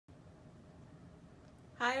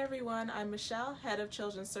Hi everyone, I'm Michelle, Head of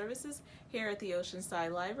Children's Services here at the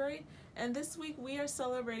Oceanside Library, and this week we are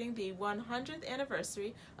celebrating the 100th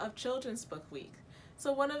anniversary of Children's Book Week.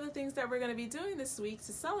 So one of the things that we're going to be doing this week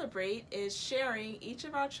to celebrate is sharing each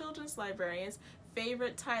of our children's librarians'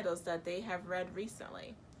 favorite titles that they have read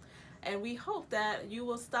recently. And we hope that you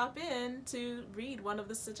will stop in to read one of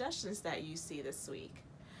the suggestions that you see this week.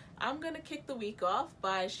 I'm going to kick the week off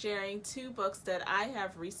by sharing two books that I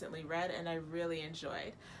have recently read and I really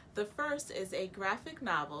enjoyed. The first is a graphic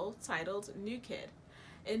novel titled New Kid.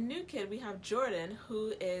 In New Kid, we have Jordan,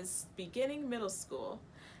 who is beginning middle school,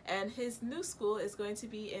 and his new school is going to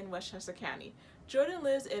be in Westchester County. Jordan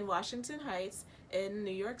lives in Washington Heights in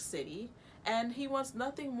New York City, and he wants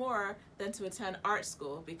nothing more than to attend art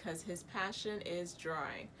school because his passion is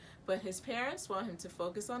drawing. But his parents want him to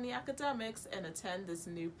focus on the academics and attend this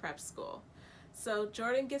new prep school. So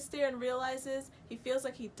Jordan gets there and realizes he feels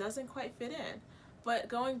like he doesn't quite fit in. But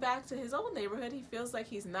going back to his old neighborhood, he feels like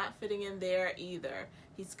he's not fitting in there either.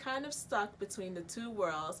 He's kind of stuck between the two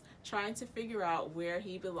worlds, trying to figure out where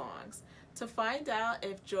he belongs. To find out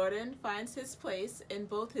if Jordan finds his place in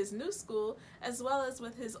both his new school as well as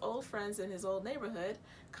with his old friends in his old neighborhood,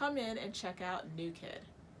 come in and check out New Kid.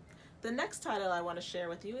 The next title I want to share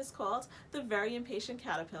with you is called The Very Impatient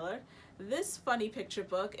Caterpillar. This funny picture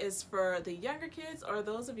book is for the younger kids or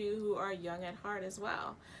those of you who are young at heart as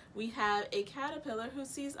well. We have a caterpillar who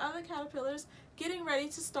sees other caterpillars getting ready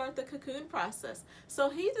to start the cocoon process, so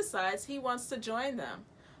he decides he wants to join them.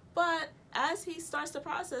 But as he starts the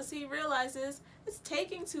process, he realizes it's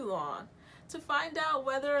taking too long. To find out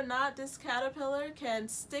whether or not this caterpillar can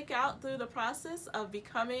stick out through the process of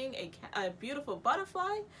becoming a beautiful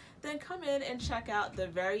butterfly, then come in and check out The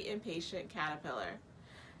Very Impatient Caterpillar.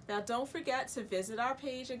 Now don't forget to visit our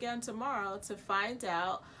page again tomorrow to find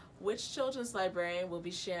out which children's librarian will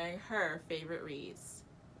be sharing her favorite reads.